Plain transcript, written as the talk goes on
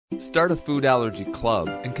Start a food allergy club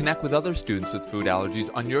and connect with other students with food allergies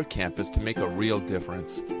on your campus to make a real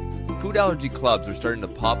difference. Food allergy clubs are starting to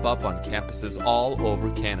pop up on campuses all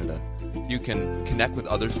over Canada. You can connect with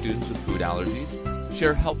other students with food allergies,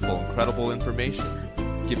 share helpful and credible information,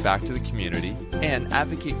 give back to the community, and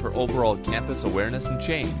advocate for overall campus awareness and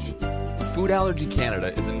change. Food Allergy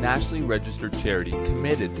Canada is a nationally registered charity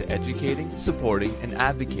committed to educating, supporting, and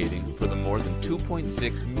advocating for the more than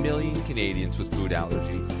 2.6 million Canadians with food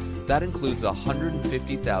allergy. That includes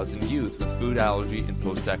 150,000 youth with food allergy in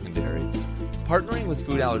post-secondary. Partnering with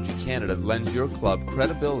Food Allergy Canada lends your club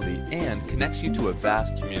credibility and connects you to a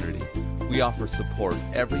vast community. We offer support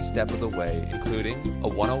every step of the way, including a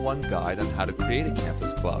 101 guide on how to create a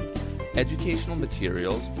campus club, educational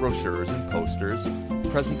materials, brochures and posters,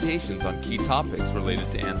 presentations on key topics related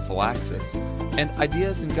to anaphylaxis, and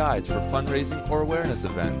ideas and guides for fundraising or awareness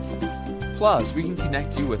events. Plus, we can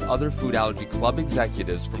connect you with other food allergy club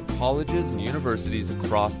executives from colleges and universities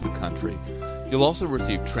across the country. You'll also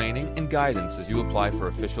receive training and guidance as you apply for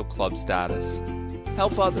official club status.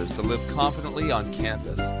 Help others to live confidently on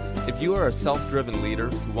campus. If you are a self-driven leader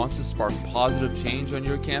who wants to spark positive change on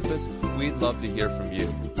your campus, we'd love to hear from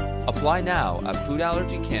you. Apply now at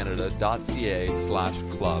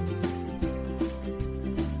foodallergycanada.ca/club.